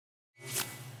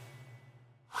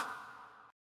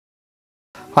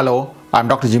Hello, I'm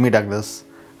Dr. Jimmy Douglas,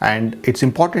 and it's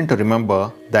important to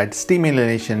remember that steam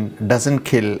inhalation doesn't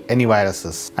kill any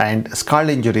viruses, and scald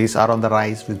injuries are on the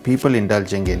rise with people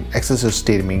indulging in excessive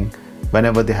steaming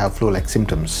whenever they have flu-like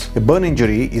symptoms. A burn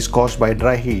injury is caused by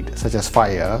dry heat such as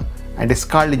fire, and a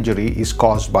scald injury is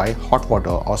caused by hot water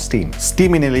or steam.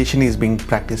 Steam inhalation is being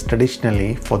practiced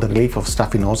traditionally for the relief of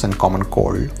stuffy nose and common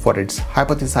cold for its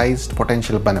hypothesized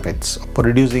potential benefits for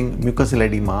reducing mucosal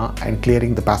edema and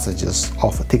clearing the passages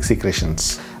of thick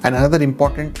secretions. And another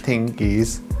important thing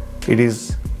is, it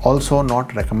is also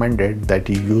not recommended that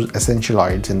you use essential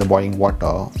oils in the boiling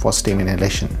water for steam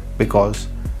inhalation, because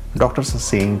doctors are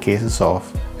seeing cases of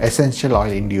essential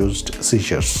oil induced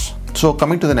seizures. So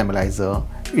coming to the nebulizer,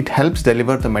 it helps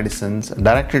deliver the medicines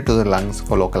directly to the lungs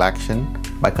for local action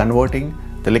by converting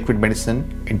the liquid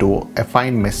medicine into a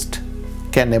fine mist.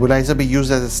 Can nebulizer be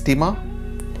used as a steamer?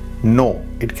 No,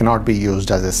 it cannot be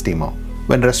used as a steamer.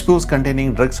 When respirators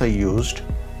containing drugs are used,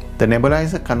 the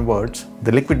nebulizer converts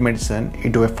the liquid medicine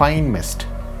into a fine mist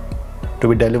to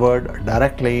be delivered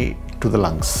directly to the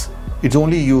lungs. It's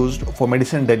only used for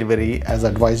medicine delivery as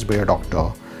advised by a doctor,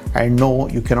 and no,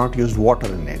 you cannot use water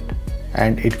in it,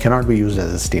 and it cannot be used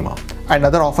as a steamer.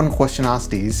 Another often question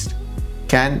asked is,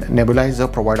 can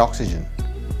nebulizer provide oxygen?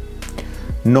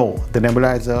 No, the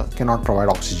nebulizer cannot provide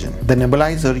oxygen. The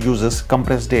nebulizer uses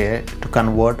compressed air to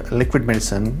convert liquid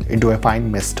medicine into a fine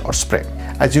mist or spray.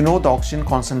 As you know, the oxygen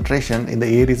concentration in the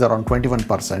air is around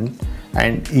 21%,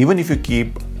 and even if you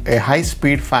keep a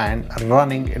high-speed fan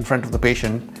running in front of the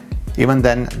patient, even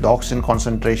then the oxygen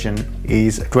concentration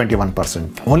is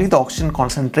 21%. Only the oxygen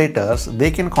concentrators, they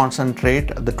can concentrate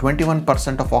the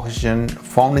 21% of oxygen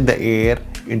found in the air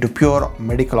into pure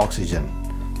medical oxygen,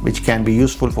 which can be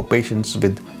useful for patients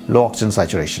with low oxygen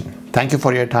saturation. Thank you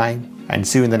for your time, and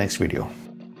see you in the next video.